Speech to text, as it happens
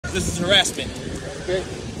This is harassment. Okay.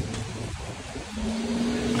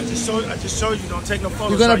 I just showed you. Don't take no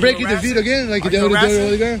photos. You're gonna break the video again, like you did with the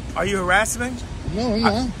other guy? Are you harassing me? No, I'm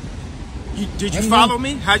not. Did you follow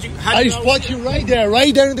me? I spot you right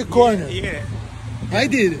there in the corner. Yeah. I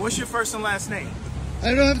did. What's your first and last name?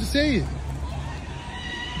 I don't have to say it.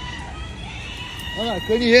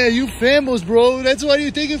 Kanye, yeah, you famous, bro. That's what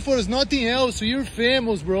you're taking for us, nothing else. So you're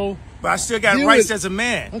famous, bro. But I still got rights as a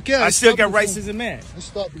man. Okay, I still got rights as a man. I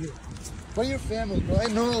stop you. But you're famous, bro. I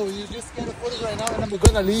know. You just get photos right now and I'm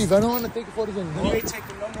gonna leave. I don't want to take photos anymore. You ain't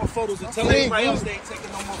taking no more photos. And tell everybody else they ain't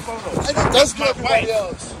taking no more photos. I don't talk to everybody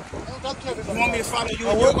else. I don't talk to everybody else. You want me to follow you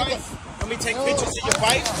and your wife? Let me take pictures of your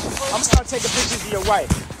wife. I'm gonna start taking pictures of your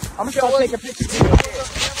wife. I'm gonna start taking pictures of your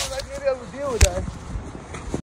wife. Maybe I will deal with that.